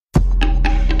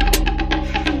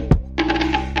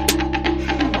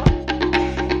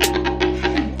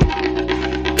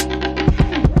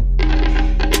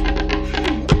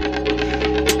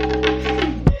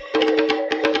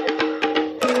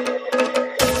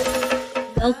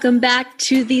Welcome back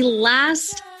to the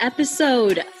last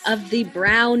episode of the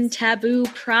Brown Taboo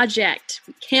Project.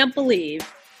 We can't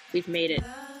believe we've made it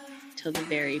till the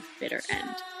very bitter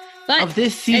end. But of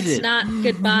this season. It's not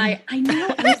goodbye. I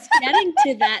know, I was getting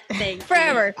to that thing.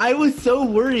 Forever. I was so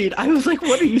worried. I was like,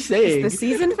 what are you saying? It's the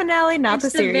season finale, not the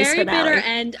series finale. It's the very bitter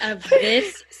end of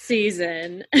this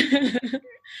season.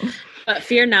 But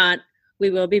fear not, we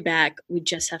will be back. We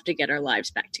just have to get our lives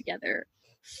back together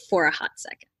for a hot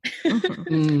second.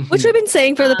 Mm-hmm. Which we've been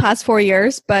saying for the past 4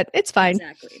 years, but it's fine.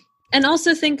 Exactly. And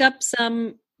also think up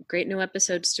some great new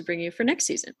episodes to bring you for next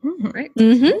season, right?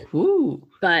 Mm-hmm. Ooh.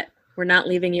 But we're not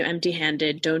leaving you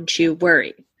empty-handed. Don't you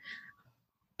worry.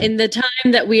 In the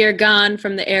time that we are gone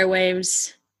from the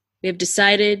airwaves, we have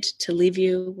decided to leave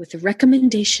you with a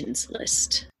recommendations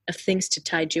list of things to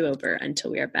tide you over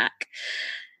until we are back.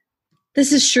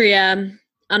 This is Shreya.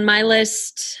 On my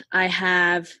list, I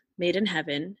have Made in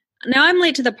Heaven. Now, I'm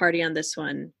late to the party on this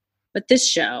one, but this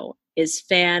show is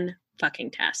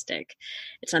fan-fucking-tastic.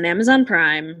 It's on Amazon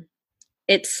Prime.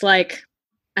 It's like,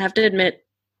 I have to admit,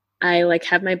 I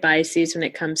have my biases when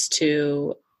it comes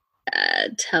to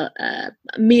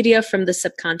media from the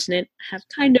subcontinent. I have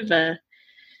kind of a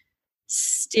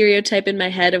stereotype in my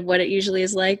head of what it usually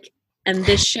is like. And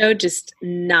this show just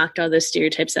knocked all those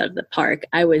stereotypes out of the park.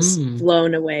 I was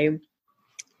blown away.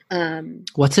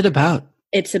 What's it about?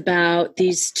 It's about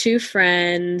these two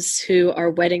friends who are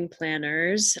wedding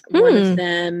planners. One of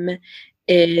them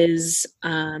is,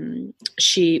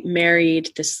 she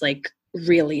married this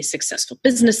really successful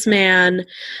businessman,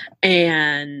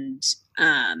 and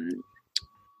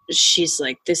she's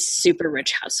this super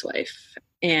rich housewife.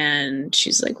 And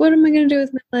she's like, what am I going to do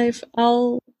with my life?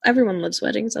 Everyone loves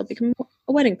weddings. I'll become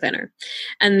a wedding planner.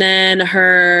 And then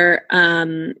her,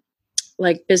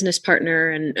 business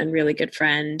partner and really good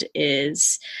friend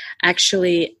is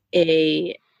actually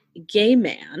a gay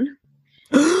man.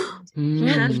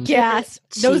 Yes.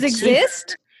 Those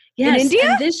exist? Yes. In India?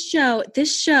 And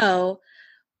this show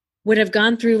would have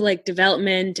gone through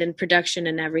development and production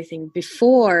and everything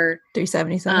before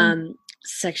 377.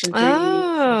 Section 3.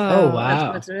 Oh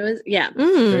wow. That's what it was. Yeah.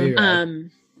 Very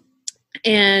right.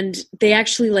 And they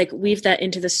actually weave that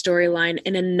into the storyline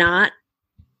in a not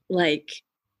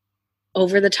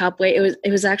over the top way.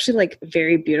 It was actually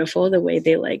very beautiful the way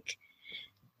they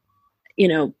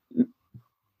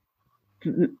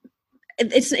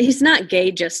he's not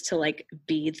gay just to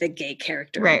be the gay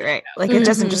character. Right. It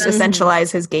doesn't just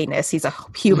essentialize his gayness. He's a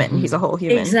human. He's a whole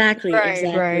human. Exactly.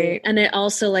 Right. And it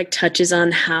also touches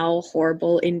on how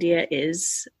horrible India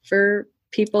is for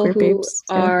people who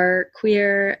are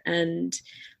queer and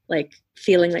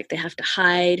feeling like they have to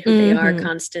hide who they are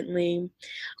constantly.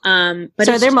 But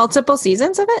so are there multiple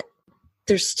seasons of it?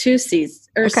 There's 2 seasons.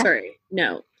 Sorry,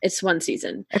 no, it's 1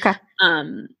 season. Okay.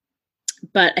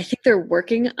 But I think they're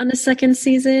working on a 2nd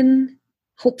season.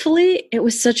 Hopefully. It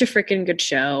was such a freaking good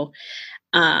show.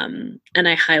 And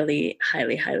I highly,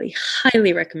 highly, highly,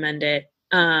 highly recommend it.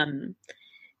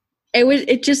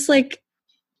 It just I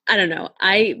don't know.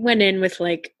 I went in with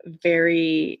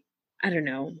very, I don't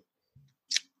know.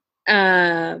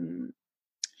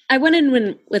 I went in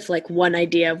with one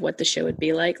idea of what the show would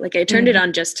be like. I turned it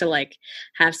on just to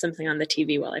have something on the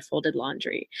TV while I folded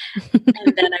laundry.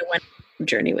 And then I went on a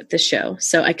journey with this show.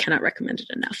 So I cannot recommend it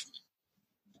enough.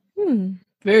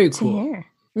 Very cool.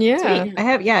 Yeah. Sweet.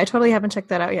 I totally haven't checked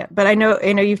that out yet. But I know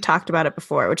you've talked about it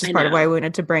before, which is part of why we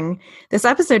wanted to bring this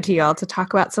episode to y'all to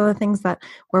talk about some of the things that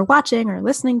we're watching or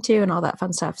listening to and all that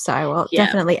fun stuff. So I will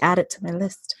definitely add it to my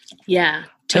list. Yeah,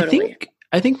 totally.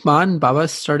 I think Ma and Baba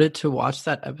started to watch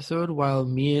that episode while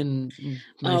me and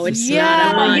my sister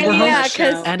not a Man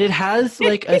show. And it has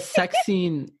a sex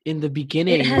scene in the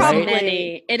beginning. It has right?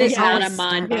 many. It is not a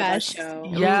Man Baba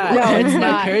show. Yeah, No, it's my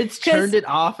not. parents turned it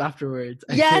off afterwards.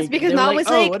 Yes, because Ma was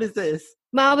what is this?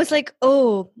 Ma was like,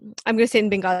 oh, I'm going to say in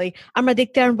Bengali, আমরা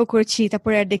দেখতে আরম্ভ করেছি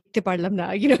তারপরে আর দেখতে পারলাম না.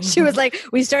 She was like,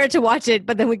 we started to watch it,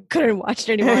 but then we couldn't watch it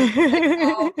anymore.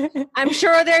 I'm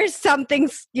sure there's something,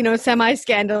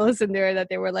 semi-scandalous in there that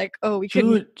they were like, oh, we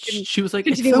couldn't. She was like,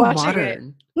 it's so modern.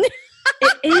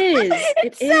 It is.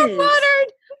 It's so modern.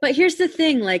 But here's the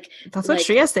thing, that's what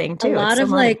Shreya's saying too. A lot of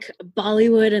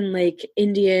Bollywood and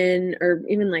Indian or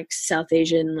even South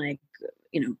Asian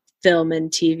film and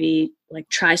TV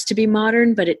tries to be modern,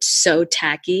 but it's so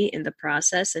tacky in the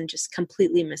process and just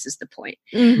completely misses the point.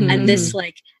 And this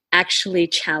actually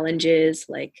challenges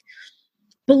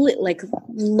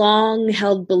long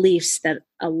held beliefs that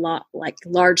a lot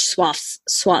large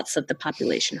swaths of the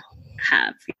population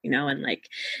have, and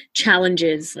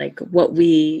challenges what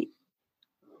we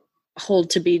hold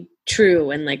to be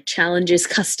true and like challenges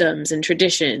customs and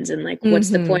traditions, and like what's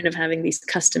the point of having these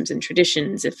customs and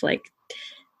traditions if like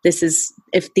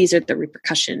if these are the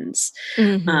repercussions,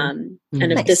 and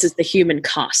if this is the human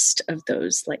cost of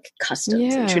those like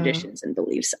customs and traditions and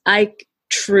beliefs. I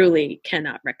truly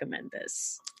cannot recommend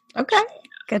this. Okay,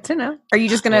 good to know. Are you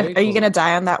just gonna gonna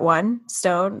die on that one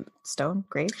stone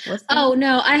grave? Oh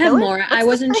no, I have more. I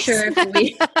wasn't sure if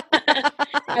we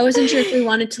I wasn't sure if we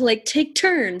wanted to like take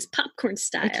turns, popcorn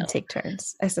style. We can take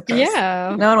turns, I suppose.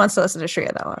 Yeah. No one wants to listen to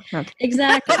Shreya that long. Okay.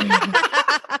 Exactly.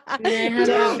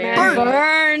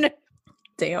 Burn.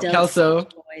 Damn. Kelso.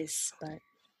 Voice, but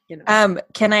you know.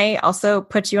 Can I also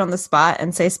put you on the spot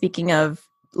and say, speaking of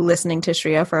listening to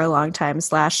Shreya for a long time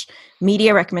 /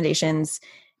 media recommendations,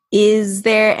 is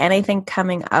there anything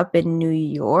coming up in New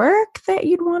York that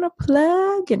you'd want to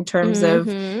plug in terms of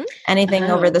anything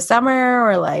over the summer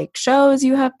or like shows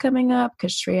you have coming up?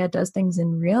 Because Shreya does things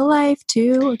in real life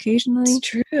too, occasionally. It's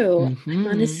true. I'm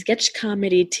on a sketch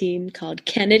comedy team called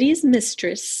Kennedy's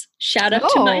Mistress. Shout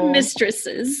out to my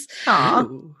mistresses.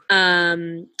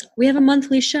 Aww. We have a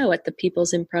monthly show at the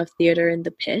People's Improv Theater in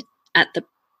the Pit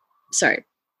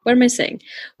what am I saying?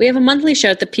 We have a monthly show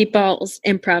at the People's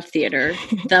Improv Theater,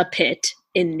 the Pit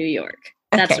in New York.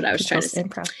 That's what I was trying to say.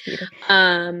 Improv Theater.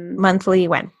 Monthly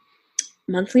when?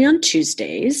 Monthly on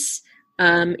Tuesdays.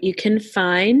 You can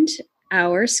find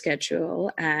our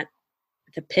schedule at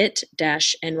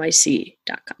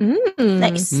thepit-nyc.com.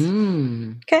 Nice.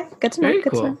 Okay, good to know. Very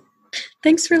Good cool. to know.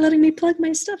 Thanks for letting me plug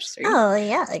my stuff, sir. Oh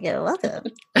yeah, you're welcome.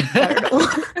 I don't know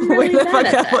really where the bad fuck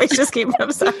at that that. voice just came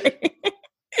from. Sorry.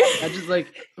 I just like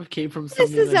came from This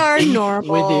something is like our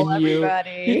normal, within you.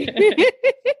 everybody.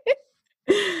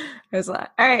 There's a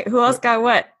lot. All right, who else got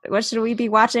what? What should we be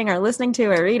watching or listening to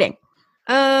or reading?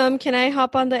 Can I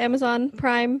hop on the Amazon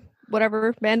Prime,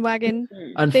 whatever, bandwagon?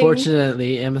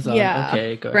 Unfortunately, Amazon. Yeah.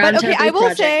 Okay, go. Brown But, okay, Taboo I will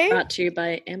Project say- brought to you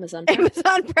by Amazon. Prime.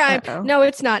 Amazon Prime. Uh-oh. No,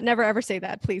 it's not. Never ever say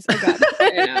that, please. Oh God. I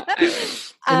know, I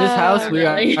wish. In this house, we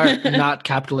really? are not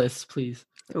capitalists, please.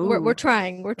 We're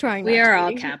trying. We're trying. We not are to all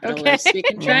be. capitalists. Okay. We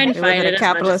can try and We live fight in it a as much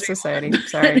capitalist as we society. want.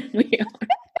 Sorry. We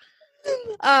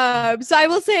are. So I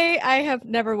will say I have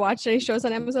never watched any shows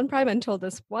on Amazon Prime until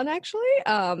this one, actually.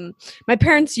 My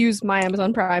parents use my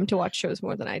Amazon Prime to watch shows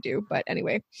more than I do, but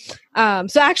anyway.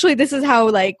 So actually, this is how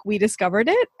like we discovered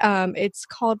it. It's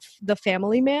called The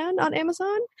Family Man on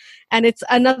Amazon, and it's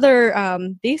another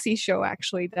Desi show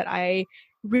actually that I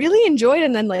really enjoyed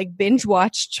and then like binge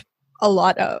watched a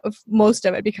lot of most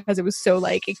of it because it was so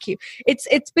like cute.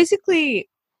 It's basically.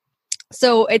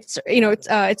 So it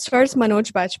stars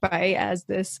Manoj Bajpayee as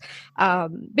this.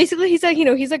 Basically,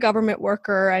 he's a government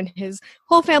worker, and his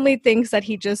whole family thinks that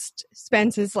he just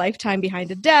spends his lifetime behind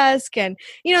a desk. And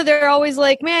they're always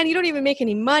like, "Man, you don't even make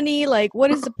any money. Like, what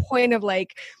is the point of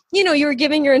like, you're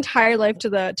giving your entire life to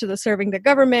the serving the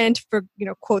government for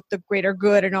quote the greater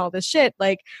good and all this shit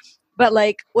like." But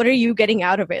like, what are you getting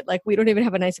out of it? Like, we don't even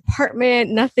have a nice apartment,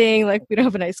 nothing. Like, we don't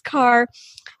have a nice car.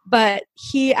 But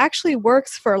he actually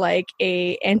works for like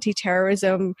a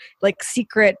anti-terrorism, like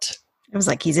secret It was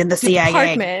like he's in the CIA.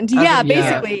 department. Yeah,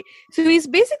 basically. So he's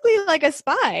basically like a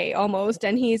spy almost.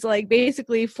 And he's like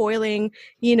basically foiling,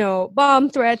 bomb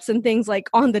threats and things like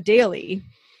on the daily.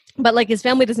 But like his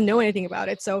family doesn't know anything about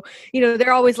it. So,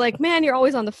 they're always like, "Man, you're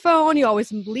always on the phone. You always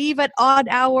leave at odd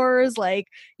hours. Like,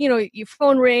 your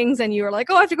phone rings and you're like,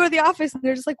 'Oh, I have to go to the office.' And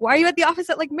they're just like, 'Why are you at the office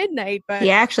at like midnight?' But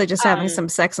Yeah, actually just having some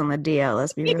sex on the DL,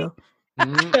 let's be real.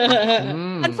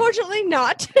 unfortunately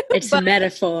not. It's a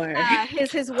metaphor.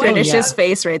 His wife, Finish's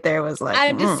face right there was like,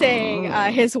 I'm just saying,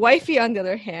 his wifey, on the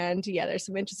other hand, yeah, there's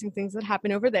some interesting things that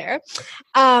happen over there.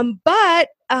 But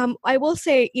I will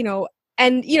say,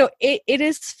 and it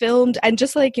is filmed, and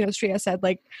just like Shreya said,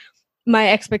 like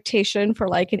my expectation for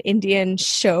like an Indian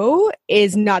show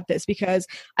is not this, because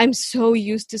I'm so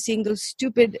used to seeing those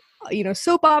stupid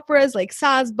soap operas like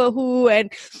Saas Bahu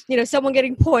and someone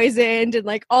getting poisoned and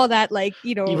like all that, like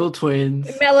Evil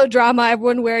twins, melodrama,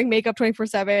 everyone wearing makeup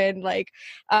 24/7, like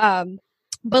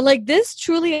but like this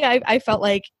truly I felt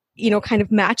like kind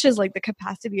of matches like the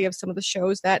capacity of some of the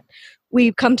shows that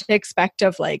we've come to expect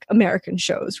of like American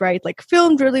shows, right? Like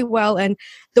filmed really well. And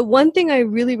the one thing I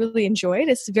really, really enjoyed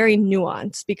is very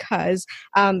nuanced, because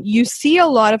you see a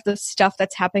lot of the stuff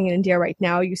that's happening in India right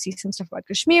now. You see some stuff about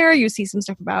Kashmir, you see some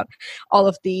stuff about all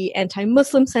of the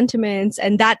anti-Muslim sentiments,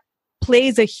 and that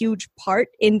plays a huge part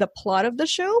in the plot of the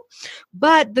show.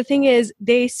 But the thing is,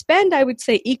 they spend, I would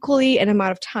say, equally an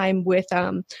amount of time with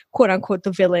quote unquote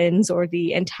the villains or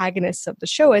the antagonists of the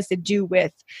show as they do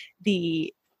with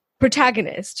the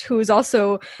protagonist, who's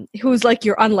like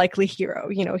your unlikely hero.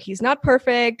 He's not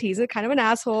perfect, he's a kind of an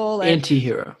asshole, and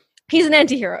anti-hero. He's an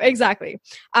anti-hero, exactly.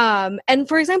 And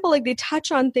for example, like they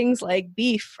touch on things like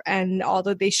beef, and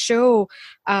although they show,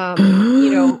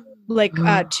 like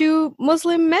two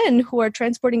Muslim men who are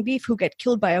transporting beef who get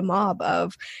killed by a mob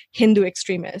of Hindu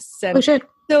extremists. And so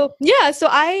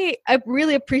I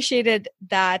really appreciated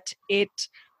that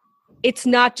it's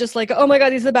not just like, oh my God,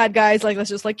 these are the bad guys, like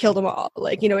let's just like kill them all.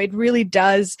 Like, it really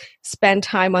does spend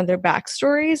time on their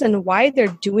backstories and why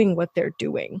they're doing what they're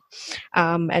doing,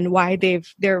 and why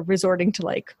they're resorting to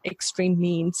like extreme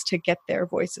means to get their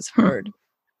voices heard.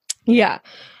 Yeah.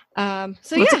 So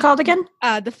what's it called again?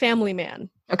 The Family Man.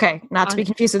 Okay, not to be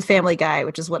confused with Family Guy,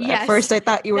 which is what at first I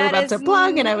thought you were about to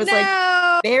plug, and I was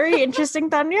like, very interesting,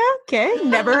 Tanya. Okay,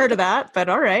 never heard of that, but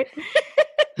all right.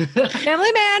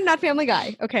 Family Man, not Family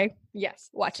Guy. Okay, yes,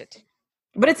 watch it.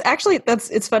 But it's actually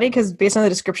it's funny because based on the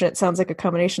description, it sounds like a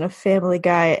combination of Family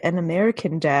Guy and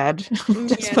American Dad.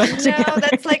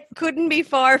 That's like couldn't be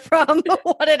far from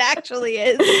what it actually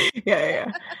is.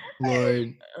 Yeah.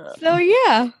 Lord. So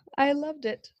yeah. I loved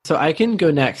it. So I can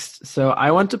go next. So I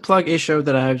want to plug a show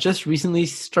that I have just recently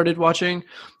started watching.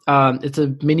 It's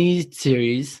a mini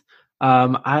series.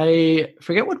 I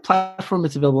forget what platform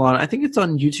it's available on. I think it's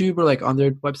on YouTube or like on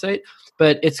their website,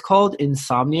 but it's called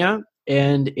Insomnia,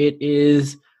 and it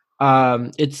is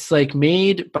it's like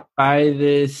made by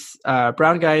this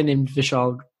brown guy named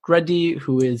Vishal Reddy,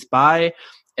 who is bi.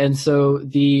 And so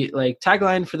the like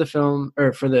tagline for the film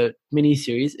or for the mini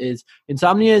series is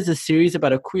Insomnia is a series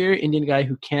about a queer Indian guy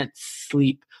who can't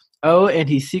sleep. Oh, and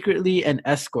he's secretly an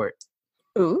escort.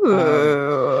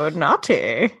 Ooh,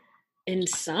 naughty.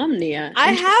 Insomnia.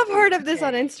 I have heard of this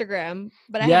on Instagram,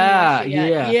 but I haven't watched it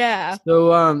yet. Yeah.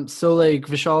 So like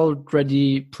Vishal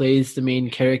Reddy plays the main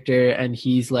character, and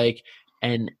he's like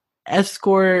an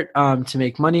escort to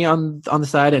make money on the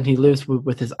side, and he lives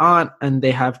with his aunt, and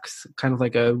they have kind of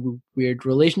like a weird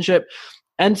relationship.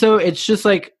 And so it's just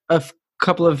like a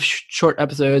couple of short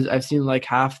episodes. I've seen like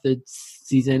half the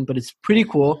season, but it's pretty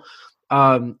cool.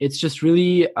 It's just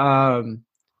really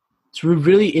it's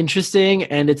really interesting,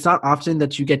 and it's not often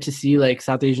that you get to see like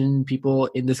South Asian people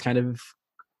in this kind of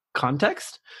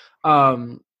context.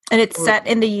 And it's set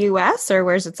in the US, or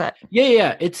where's it set?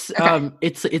 Yeah. It's okay.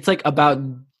 It's like about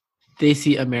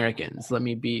Desi Americans, let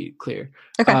me be clear.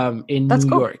 Okay. In New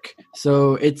York.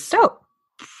 So it's dope.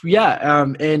 Yeah,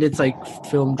 and it's like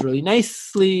filmed really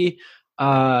nicely.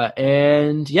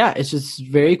 And yeah, it's just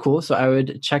very cool. So I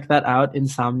would check that out.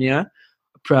 Insomnia,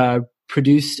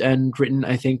 produced and written,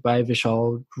 I think, by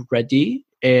Vishal Reddy.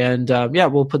 And yeah,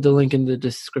 we'll put the link in the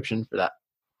description for that.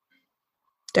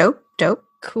 Dope.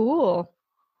 Cool.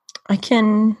 I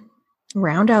can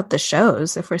round out the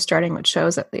shows if we're starting with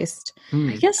shows at least.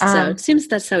 I guess so. It seems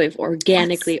that's how we've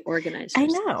organically organized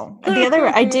ourselves. I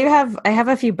know. I have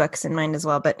a few books in mind as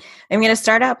well, but I'm going to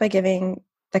start out by giving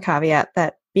the caveat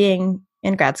that being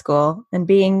in grad school and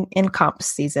being in comp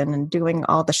season and doing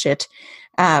all the shit,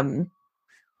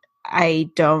 I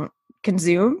don't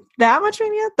consume that much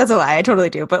media. That's a lie. I totally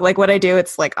do. But like what I do,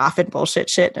 it's like often bullshit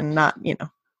shit and not,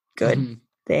 good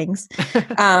things.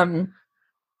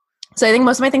 So I think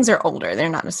most of my things are older. They're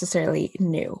not necessarily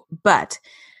new. But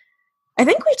I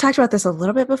think we talked about this a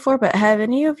little bit before, but have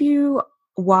any of you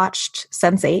watched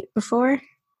Sense8 before?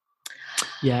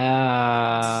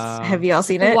 Yeah. Have you all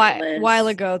seen it? While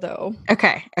ago, though.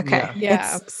 Okay.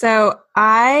 Yeah. So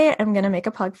I am going to make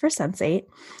a plug for Sense8,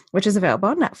 which is available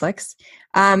on Netflix.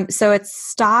 So it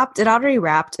stopped. It already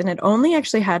wrapped, and it only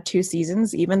actually had 2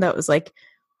 seasons, even though it was like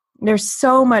there's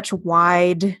so much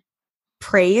wide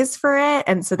praise for it,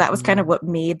 and so that was kind of what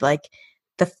made like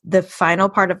the final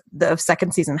part of the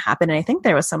second season happen. And I think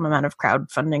there was some amount of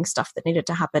crowdfunding stuff that needed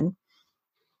to happen,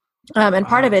 and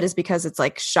part of it is because it's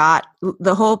like shot.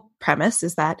 The whole premise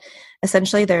is that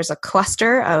essentially there's a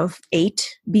cluster of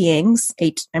 8 beings.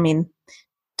 8, I mean,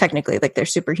 technically like they're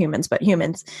superhumans, but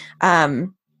humans,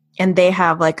 and they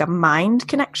have like a mind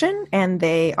connection, and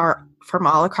they are from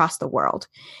all across the world.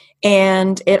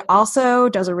 And it also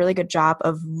does a really good job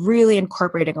of really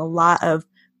incorporating a lot of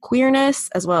queerness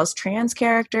as well as trans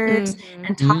characters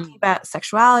and talking about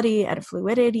sexuality and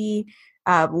fluidity,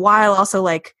 while also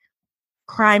like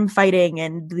crime fighting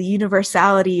and the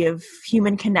universality of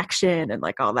human connection and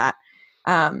like all that.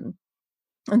 And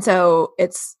so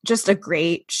it's just a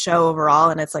great show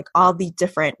overall. And it's like all the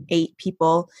different 8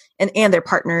 people and their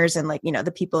partners and like,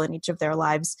 the people in each of their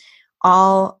lives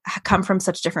all come from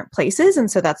such different places.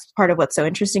 And so that's part of what's so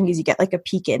interesting is you get like a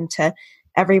peek into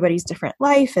everybody's different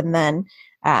life. And then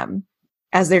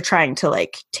as they're trying to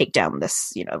like take down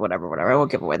this, whatever, I won't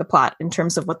give away the plot in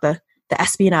terms of what the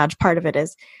espionage part of it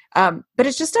is. But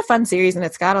it's just a fun series, and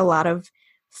it's got a lot of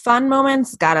fun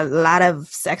moments, got a lot of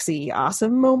sexy,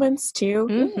 awesome moments too.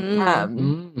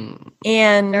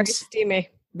 And Very steamy.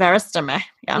 very steamy,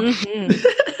 yeah. Mhm.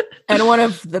 And one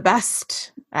of the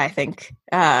best, I think,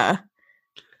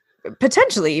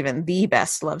 potentially even the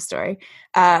best love story,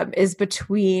 is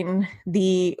between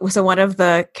so one of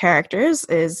the characters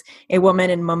is a woman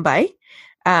in Mumbai,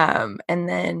 and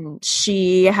then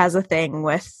she has a thing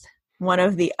with one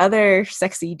of the other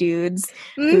sexy dudes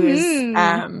who's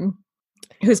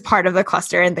part of the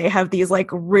cluster, and they have these like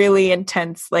really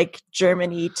intense like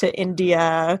Germany to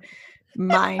India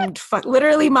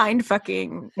literally mind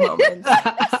fucking moments.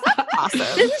 Awesome.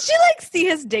 Doesn't she like see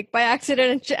his dick by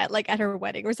accident at her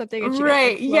wedding or something? And she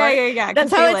Right. gets, like, Yeah.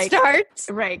 That's how it starts.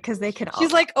 Right, because they can.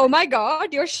 She's like, "Oh my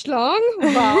god, you're schlong!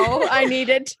 Wow, I need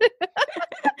it."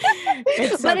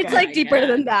 But it's like deeper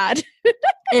than that.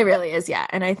 It really is, yeah.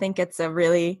 And I think it's a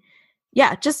really,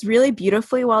 just really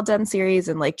beautifully well done series,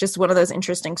 and like just one of those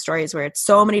interesting stories where it's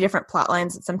so many different plot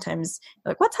lines that sometimes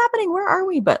you're like, what's happening? Where are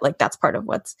we? But like that's part of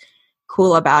what's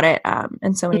cool about it,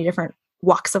 and so many different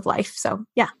walks of life. So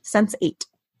yeah, Sense8.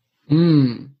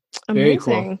 Very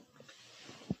cool.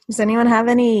 Does anyone have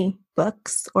any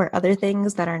books or other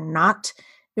things that are not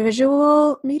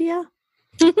visual media?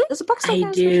 Does a book I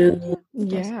sometimes do. visual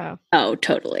media? Yeah. Oh,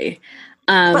 totally.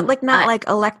 But like not like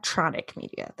electronic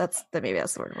media. Maybe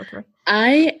that's the word I'm looking for.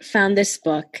 I found this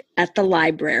book at the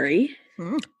library.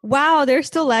 Wow, there's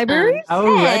still libraries?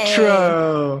 Oh, Hey.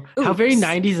 retro. How very Oops.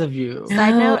 90s of you.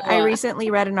 Side note, I No. recently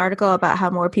read an article about how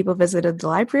more people visited the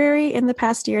library in the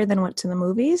past year than went to the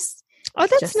movies. Oh,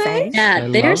 that's Just nice. saying. Yeah, I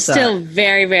they're love still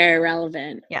very, very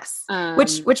relevant. Yes. Um,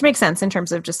 Which makes sense in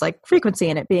terms of just like frequency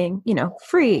and it being,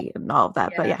 free and all of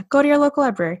that. But Yeah. yeah, go to your local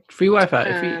library. Free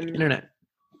Wi-Fi, free Um, internet.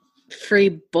 free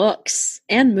books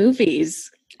and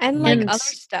movies. And like And- other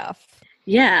stuff.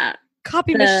 Yeah,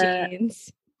 Copy The-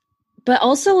 machines. but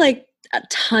also like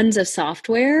tons of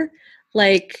software.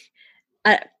 Like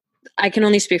I can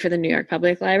only speak for the New York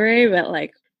Public Library, but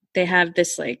like they have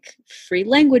this like free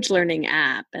language learning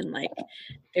app, and like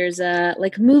there's a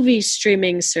like movie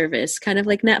streaming service, kind of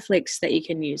like Netflix, that you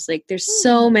can use. Like there's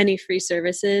so many free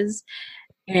services,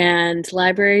 and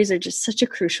libraries are just such a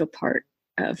crucial part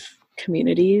of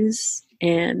communities,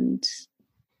 and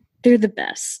they're the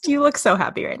best. You look so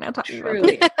happy right now talking about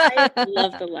Truly. I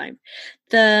love the library.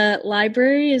 The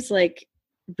library is like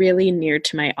really near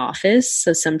to my office.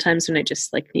 So sometimes when I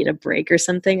just like need a break or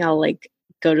something, I'll like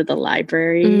go to the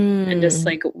library and just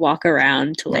like walk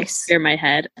around to like Nice. clear my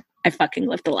head. I fucking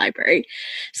love the library.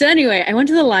 So anyway, I went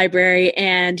to the library,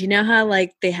 and you know how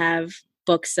like they have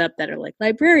books up that are like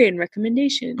librarian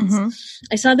recommendations. Mhm.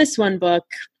 I saw this one book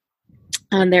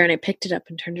on there, and I picked it up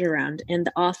and turned it around, and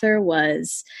the author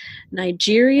was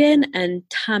Nigerian and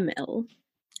Tamil.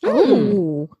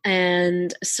 Oh.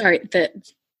 And sorry, the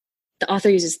author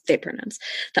uses they pronouns.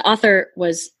 The author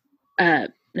was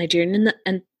Nigerian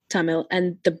and Tamil,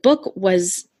 and the book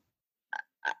was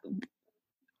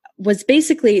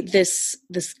basically this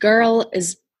girl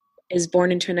is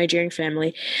born into a Nigerian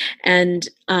family, and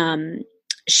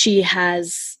she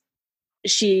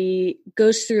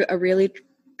goes through a really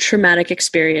traumatic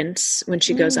experience when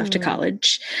she goes off to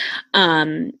college,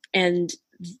 and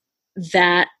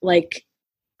that like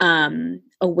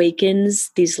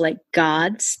awakens these like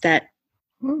gods that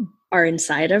are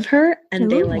inside of her,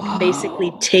 and they like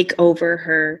basically take over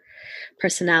her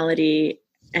personality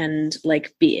and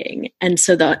like being. And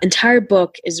so the entire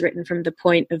book is written from the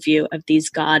point of view of these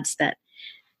gods that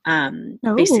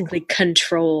basically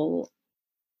control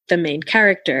the main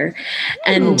character.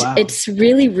 And it's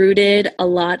really rooted a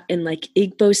lot in like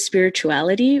Igbo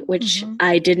spirituality, which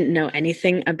I didn't know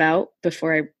anything about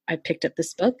before I picked up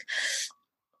this book.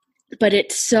 But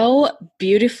it's so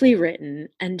beautifully written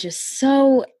and just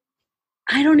so,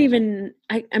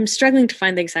 I'm struggling to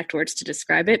find the exact words to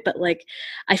describe it, but like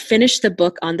I finished the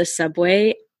book on the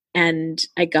subway, and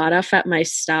I got off at my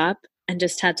stop and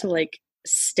just had to like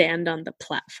stand on the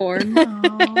platform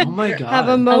Oh my god. Have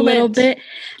a a moment. little bit,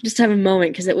 just have a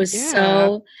moment, because it was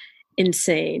so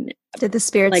insane. Did the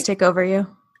spirits Like- take over you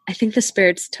I think the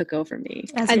spirits took over me.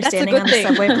 as And you're that's a standing good on the thing.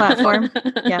 subway platform?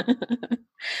 Yeah.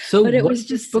 So But it what was is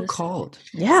this just book so- called?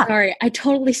 Yeah. Sorry, I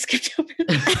totally skipped over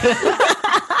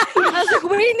that. I was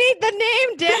like, we need the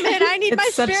name, damn it. I need It's my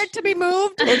such- spirit to be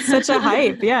moved. It's such a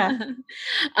hype. Yeah.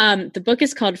 The book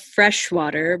is called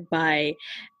Freshwater by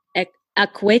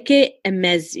Akweke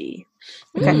Emezi.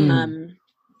 Okay.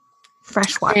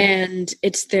 Fresh water. And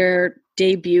it's their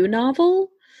debut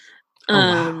novel.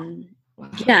 Wow.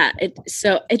 Yeah,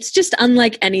 it's just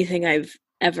unlike anything I've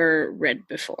ever read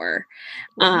before.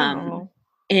 Wow.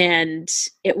 And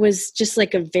it was just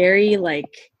like a very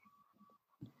like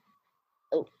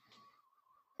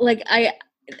like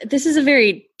this is a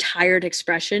very tired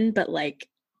expression, but like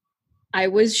I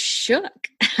was shook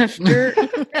after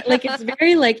like it's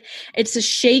very like it's a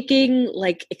shaking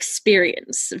like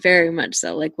experience, very much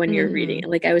so, like when you're reading it.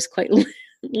 Like I was quite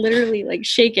literally like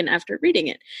shaken after reading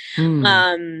it.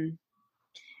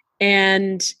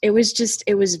 And it was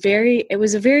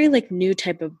a very like new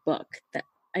type of book that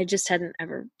I just hadn't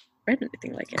ever read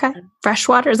anything like it. Okay.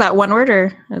 Freshwater, is that one word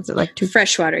or is it like two?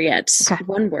 Freshwater, yeah, it's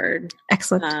one word.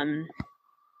 Excellent.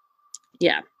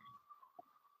 Yeah.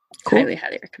 Cool.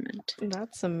 Highly recommend.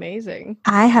 That's amazing.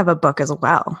 I have a book as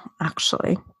well,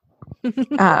 actually,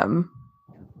 that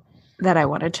I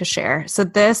wanted to share. So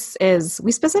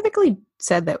we specifically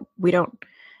said that we don't,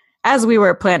 as we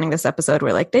were planning this episode,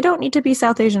 we're like, they don't need to be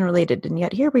South Asian related. And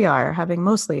yet here we are having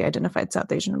mostly identified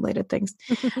South Asian related things.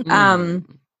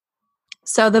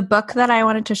 So the book that I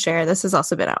wanted to share, this has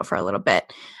also been out for a little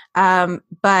bit,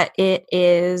 but it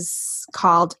is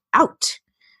called Out!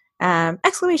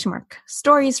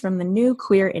 Stories from the New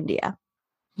Queer India.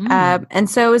 And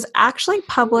so it was actually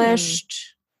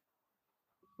published,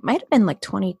 might have been like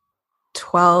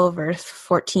 2012 or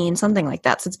 14, something like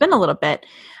that. So it's been a little bit.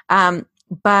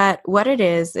 But what it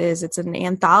is it's an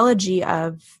anthology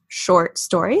of short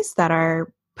stories that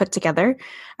are put together.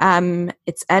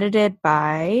 It's edited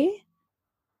by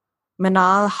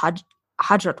Manal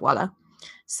Hajratwala.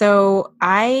 So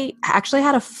I actually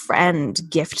had a friend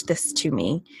gift this to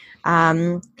me.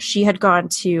 She had gone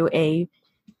to a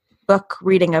book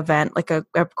reading event, like a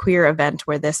queer event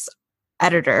where this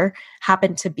editor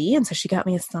happened to be. And so she got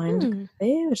me a signed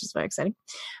copy, which is very exciting.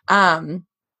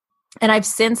 And I've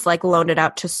since like loaned it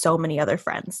out to so many other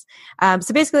friends.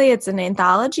 So basically it's an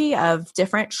anthology of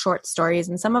different short stories,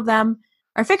 and some of them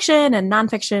are fiction and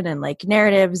nonfiction and like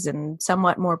narratives and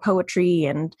somewhat more poetry.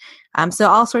 And so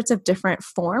all sorts of different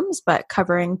forms, but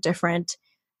covering different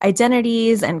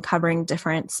identities and covering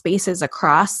different spaces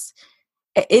across.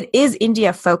 It is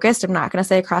India focused. I'm not going to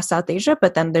say across South Asia,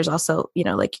 but then there's also,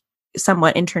 like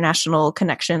somewhat international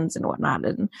connections and whatnot.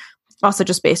 And also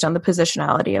just based on the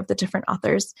positionality of the different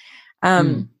authors.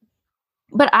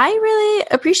 But I really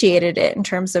appreciated it in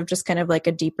terms of just kind of like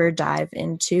a deeper dive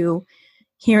into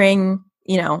hearing,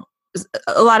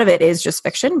 a lot of it is just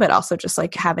fiction, but also just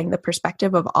like having the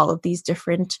perspective of all of these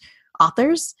different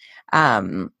authors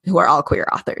who are all queer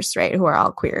authors, right? Who are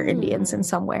all queer Indians in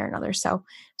some way or another. So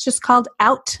it's just called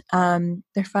Out.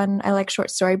 They're fun. I like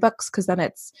short story books because then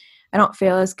I don't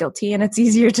feel as guilty, and it's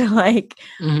easier to like,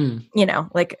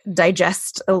 like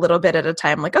digest a little bit at a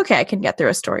time. Like, okay, I can get through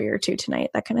a story or two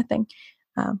tonight, that kind of thing.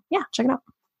 Yeah, check it out.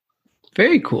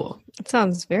 Very cool. It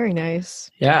sounds very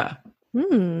nice. Yeah.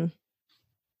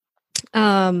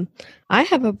 I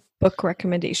have a book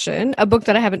recommendation, a book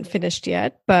that I haven't finished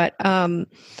yet, but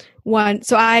one.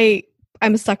 So I'm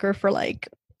a sucker for like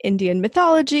Indian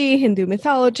mythology, Hindu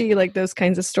mythology, like those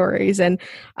kinds of stories. And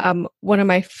one of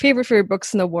my favorite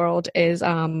books in the world is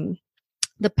The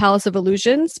Palace of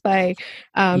Illusions by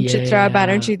Chitra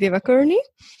Banerjee Divakaruni.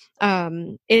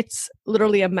 It's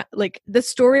literally like the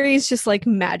story is just like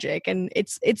magic, and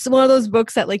it's one of those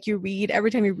books that like you read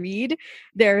every time you read,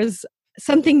 there's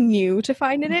something new to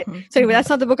find in it. So anyway, that's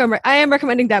not the book I am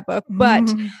recommending that book, but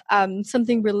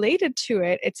something related to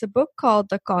it. It's a book called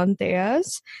The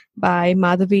Kaunteyas by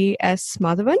Madhavi S.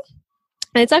 Madhavan.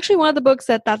 And it's actually one of the books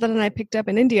that Tatan and I picked up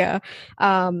in India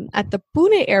at the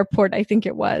Pune airport, I think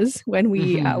it was, when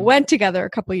we went together a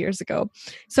couple of years ago.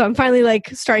 So I'm finally like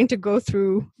starting to go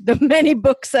through the many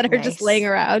books that are just laying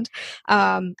around.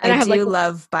 And I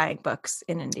love buying books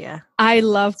in India. I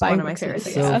love buying books in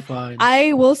India. So fun.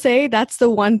 I will say that's the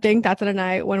one thing Tatan and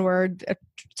I,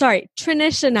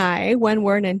 Trinish and I, when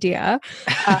we're in India,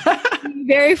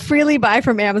 very freely buy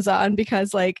from Amazon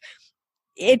because like,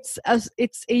 it's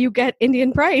you get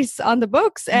Indian price on the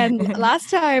books, and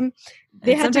last time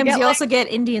they had sometimes to get you also get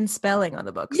Indian spelling on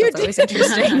the books. That's always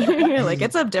interesting. Like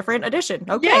it's a different edition.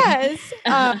 Okay. Yes.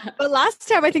 But last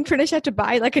time I think Trinish had to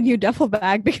buy like a new duffel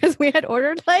bag because we had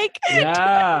ordered like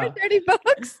 30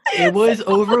 books. It was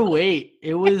overweight.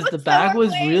 The bag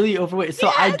was really overweight. So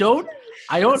I don't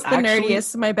it's the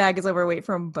nerdiest. My bag is overweight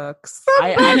from books.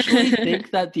 I actually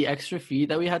think that the extra fee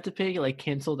that we had to pay like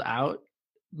canceled out.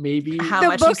 Maybe how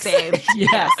much you saved.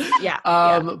 Yes. Yeah.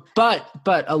 But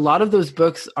a lot of those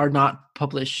books are not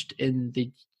published in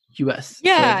the US.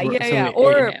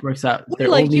 It works out. They're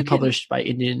like only published by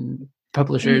Indian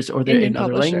publishers, or they're in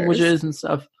other languages and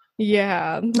stuff.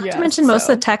 Yeah. Not to mention most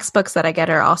of the textbooks that I get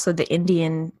are also the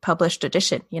Indian published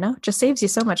edition, just saves you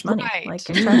so much money. Right. Like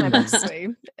I'm trying my best.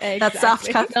 Exactly. That soft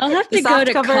cover. You'll have to go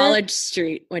to College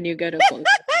Street when you go to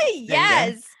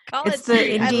Yes. College It's the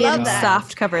Street. I Indian love that.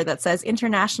 soft cover that says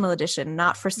International Edition,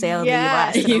 not for sale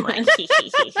Yeah. in the US.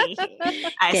 And I'm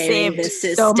like, I Gaming the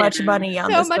saved so much system. money on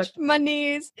So this much book.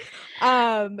 monies.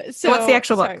 So what's the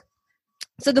actual book? sorry.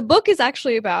 So the book is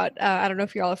actually about, I don't know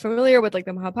if you're all familiar with like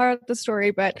the Mahabharata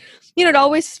story, but it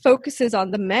always focuses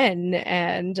on the men.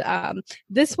 And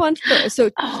this one, so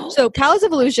Palace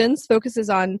of Illusions focuses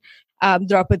on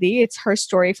Draupadi. It's her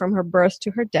story from her birth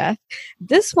to her death.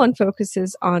 This one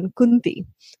focuses on Kunti.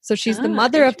 So she's the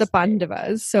mother of the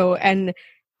Pandavas. So, and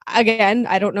again,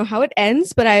 I don't know how it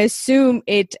ends, but I assume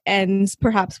it ends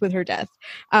perhaps with her death.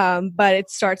 But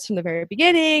it starts from the very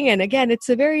beginning. And again, it's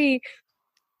a very,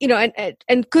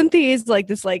 and Kunti is like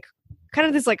this, like kind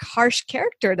of this like harsh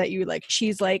character that you like.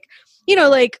 She's like,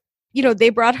 they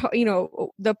brought her,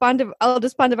 the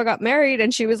eldest Pandava got married,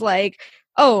 and she was like,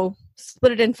 oh,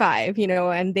 split it in 5,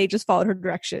 and they just followed her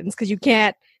directions because you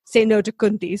can't say no to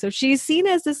Kunti. So she's seen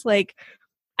as this like,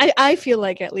 I feel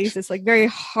like at least this like very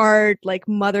hard like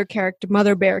mother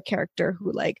bear character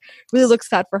who like really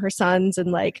looks out for her sons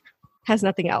and like has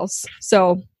nothing else.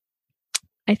 So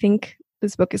I think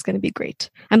this book is going to be great.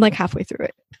 I'm like halfway through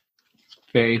it.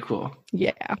 Very cool.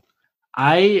 Yeah.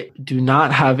 I do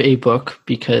not have a book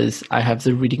because I have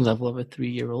the reading level of a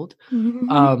 3-year-old.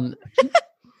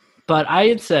 But I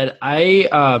had said I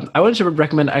wanted to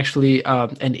recommend actually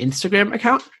an Instagram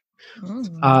account.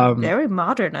 Very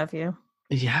modern of you.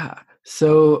 Yeah.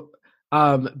 So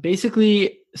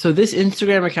basically, this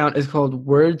Instagram account is called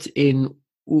Words in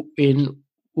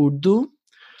Urdu.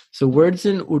 So Words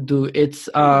in Urdu. It's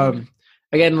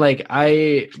again, like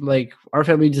our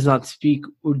family does not speak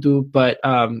Urdu, but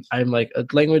I'm like a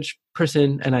language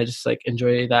person and I just like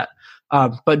enjoy that.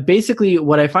 But basically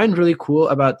what I find really cool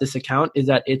about this account is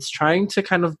that it's trying to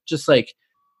kind of just like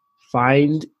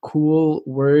find cool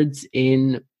words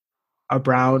in a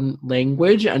brown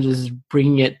language and just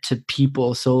bringing it to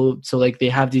people. So like they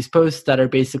have these posts that are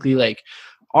basically like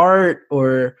art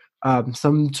or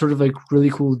some sort of like really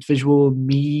cool visual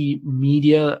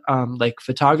media, like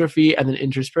photography, and then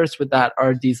interspersed with that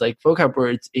are these like vocab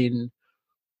words in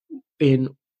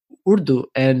Urdu.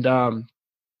 And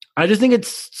I just think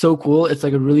it's so cool. It's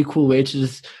like a really cool way to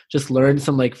just learn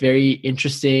some like very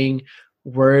interesting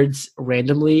words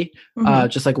randomly,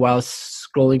 just like while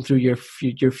scrolling through your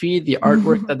feed. The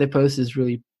artwork that they post is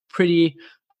really pretty.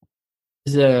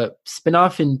 There's a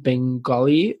spin-off in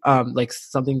Bengali, like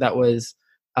something that was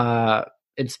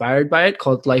inspired by it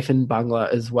called Life in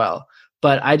Bangla as well.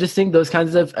 But I just think those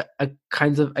kinds of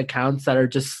accounts that are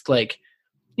just like,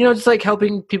 just like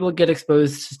helping people get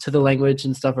exposed to the language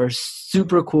and stuff are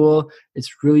super cool.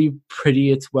 It's really pretty.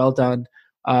 It's well done.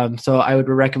 So I would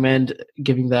recommend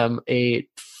giving them a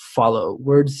follow.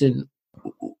 Words in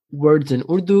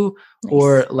Urdu, nice.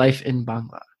 Or Life in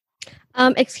Bangla.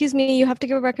 Excuse me, you have to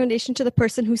give a recommendation to the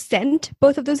person who sent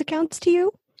both of those accounts to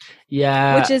you.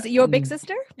 Yeah, which is your big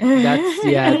sister. That's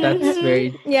very yeah.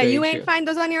 Very you ain't true. find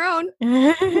those on your own.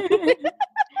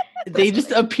 They just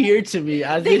appeared to me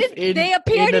as they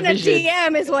appeared in a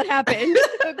DM is what happened.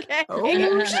 Okay.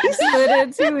 Oh, she slid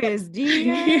into his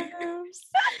DMs.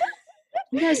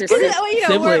 You guys are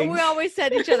siblings. We always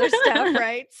send each other stuff,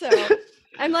 right? So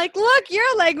I'm like, look,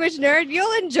 you're a language nerd.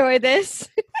 You'll enjoy this.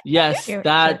 Yes,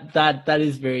 that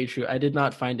is very true. I did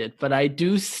not find it, but I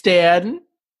do stand.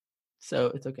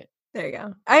 So it's okay. There you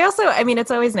go. I mean,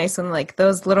 it's always nice when like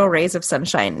those little rays of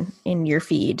sunshine in your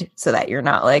feed so that you're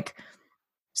not like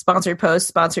sponsored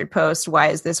post. Why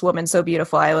is this woman so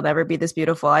beautiful? I will never be this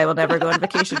beautiful. I will never go on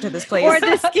vacation to this place. Or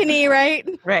this skinny, right?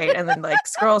 Right. And then like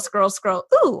scroll.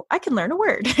 Ooh, I can learn a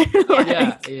word.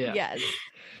 Yeah. Yes.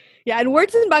 Yeah, and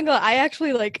Words in Bangla, I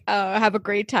actually like have a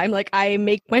great time. Like I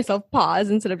make myself pause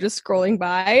instead of just scrolling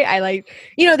by. I like,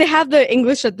 they have the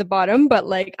English at the bottom, but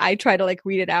like I try to like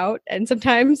read it out, and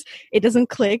sometimes it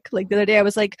doesn't click. Like the other day, I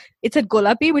was like, it said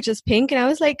golapi, which is pink, and I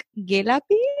was like, gelapi?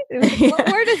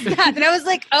 What word is that? And I was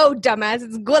like, oh, dumbass,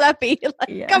 it's golapi.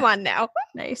 Like, come on now.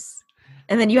 Nice.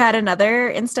 And then you had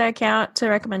another Insta account to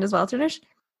recommend as well, Tanish?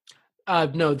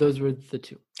 No, those were the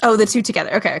two. Oh, the two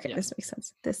together. Okay. Yeah. This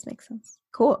makes sense.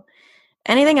 Cool.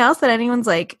 Anything else that anyone's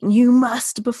like, you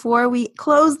must, before we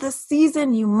close this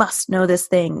season, you must know this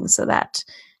thing so that...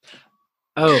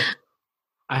 Oh,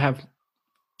 I have...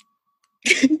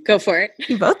 Go for it.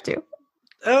 You both do.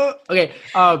 Oh, okay.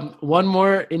 One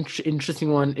more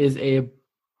interesting one is a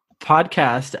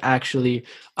podcast, actually.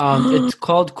 It's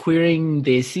called Queering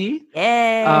Desi.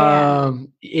 Yeah.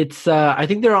 It's I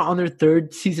think they're on their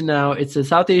 3rd season now. It's a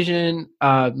South Asian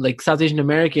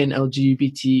American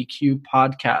LGBTQ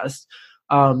podcast.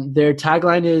 Their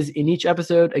tagline is, in each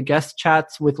episode, a guest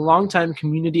chats with longtime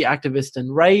community activist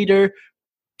and writer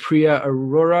Priya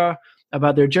Arora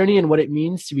about their journey and what it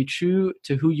means to be true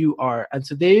to who you are. And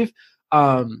so they've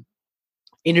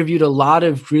interviewed a lot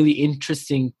of really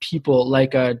interesting people,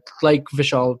 like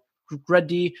Vishal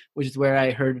Reddy, which is where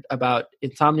I heard about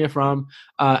insomnia from,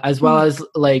 as well as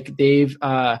like they've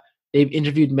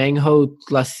interviewed Mengho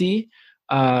Glassi,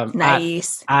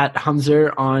 Nice. at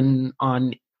Hamzer on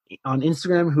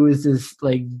Instagram, who is this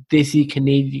like desi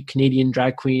Canadian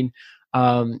drag queen.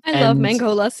 I love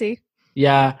Mango Lassi.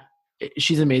 Yeah,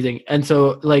 she's amazing. And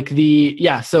so like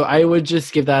so I would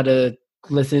just give that a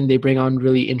listen. They bring on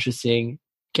really interesting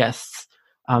guests,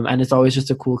 and it's always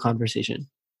just a cool conversation.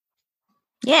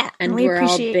 Yeah, And we we're all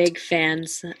appreciate big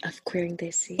fans of Queering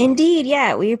Desi. Indeed,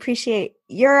 yeah, we appreciate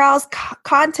your all's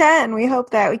content, and we hope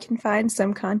that we can find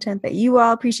some content that you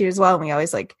all appreciate as well. And we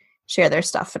always like share their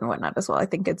stuff and whatnot as well. I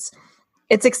think it's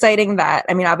exciting that,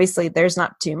 I mean, obviously there's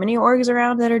not too many orgs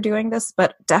around that are doing this,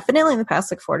 but definitely in the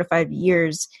past like 4 to 5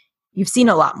 years, you've seen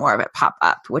a lot more of it pop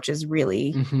up, which is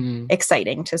really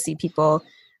exciting to see people,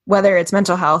 whether it's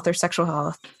mental health or sexual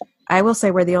health. I will say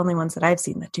we're the only ones that I've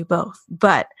seen that do both,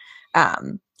 but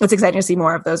it's exciting to see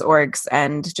more of those orgs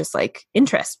and just like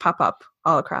interest pop up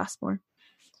all across more.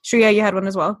 Shreya, you had one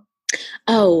as well?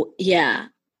 Oh, yeah.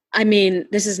 I mean,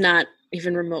 this is not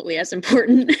even remotely as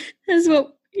important as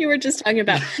what you were just talking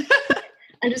about.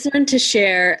 I just wanted to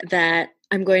share that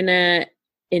I'm going to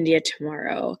India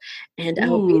tomorrow, and I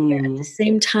will be there at the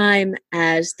same time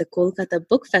as the Kolkata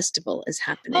Book Festival is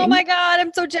happening. Oh my God,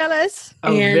 I'm so jealous.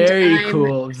 Oh, And very I'm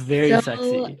cool. Very so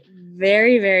sexy.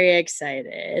 Very, very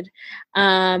excited.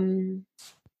 And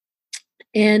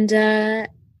yeah,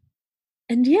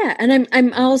 and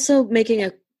I'm also making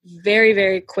a very,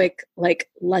 very quick, like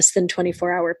less than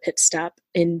 24-hour pit stop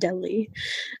in Delhi.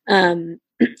 And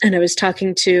I was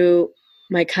talking to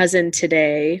my cousin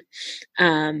today,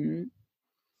 and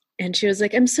she was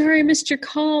like, I'm sorry I missed your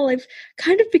call. I've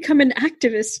kind of become an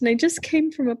activist and I just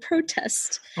came from a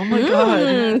protest. Oh my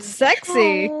God.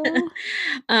 Sexy.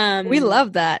 We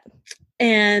love that.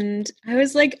 And I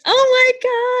was like, oh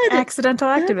my God. Accidental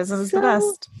activism is the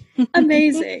best.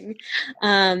 Amazing.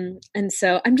 And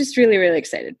so I'm just really, really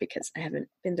excited because I haven't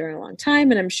been there in a long time.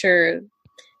 And I'm sure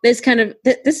this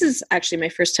is actually my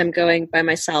first time going by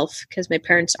myself because my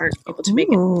parents aren't able to make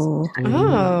it. So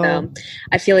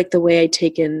I feel like the way I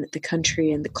take in the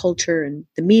country and the culture and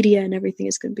the media and everything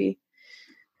is going to be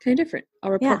kind of different.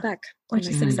 I'll report back. Which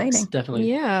is exciting.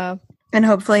 Definitely. Yeah. And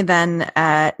hopefully then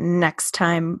next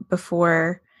time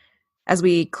before, as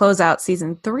we close out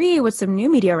season 3 with some new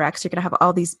media recs, you're going to have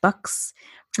all these books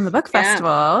from the book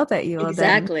festival that you will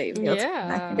exactly. Then be able to come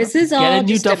back and This is all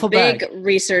just a big bag.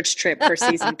 research trip for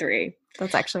season 3.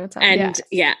 That's actually what's happening.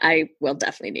 And I will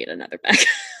definitely need another bag.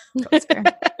 That's fair.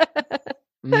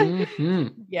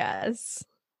 Yes.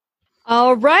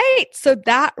 All right. So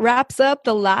that wraps up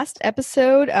the last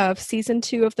episode of season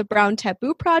 2 of the Brown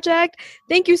Taboo Project.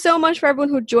 Thank you so much for everyone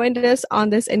who joined us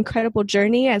on this incredible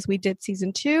journey as we did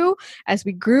season 2, as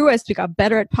we grew, as we got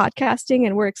better at podcasting,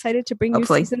 and we're excited to bring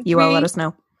Hopefully, you season 3. You all let us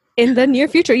know. In the near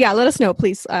future. Yeah, let us know.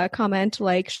 Please comment,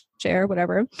 like, share,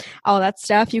 whatever, all that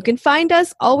stuff. You can find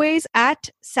us always at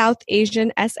South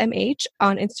Asian SMH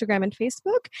on Instagram and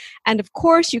Facebook. And of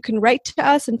course, you can write to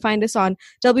us and find us on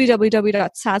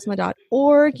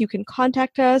www.sasma.org. You can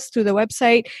contact us through the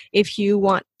website if you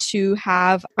want to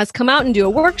have us come out and do a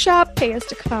workshop, pay us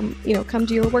to come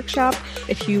to your workshop.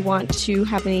 If you want to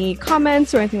have any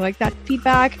comments or anything like that,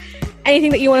 feedback,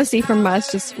 anything that you want to see from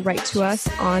us, just write to us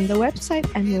on the website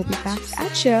and we'll be back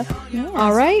at you. Yes.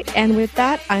 All right. And with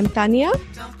that, I'm Tanya.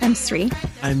 I'm Sri.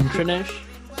 I'm Trinesh.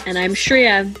 And I'm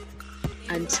Shreya.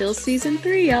 Until season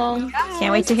 3, y'all. Yes.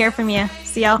 Can't wait to hear from you.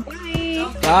 See y'all.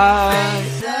 Bye. Bye.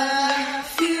 The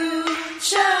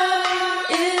future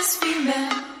is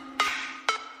female.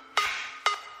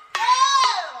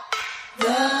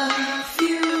 The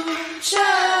future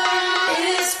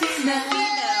is female.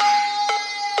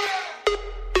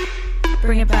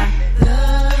 Bring it back. The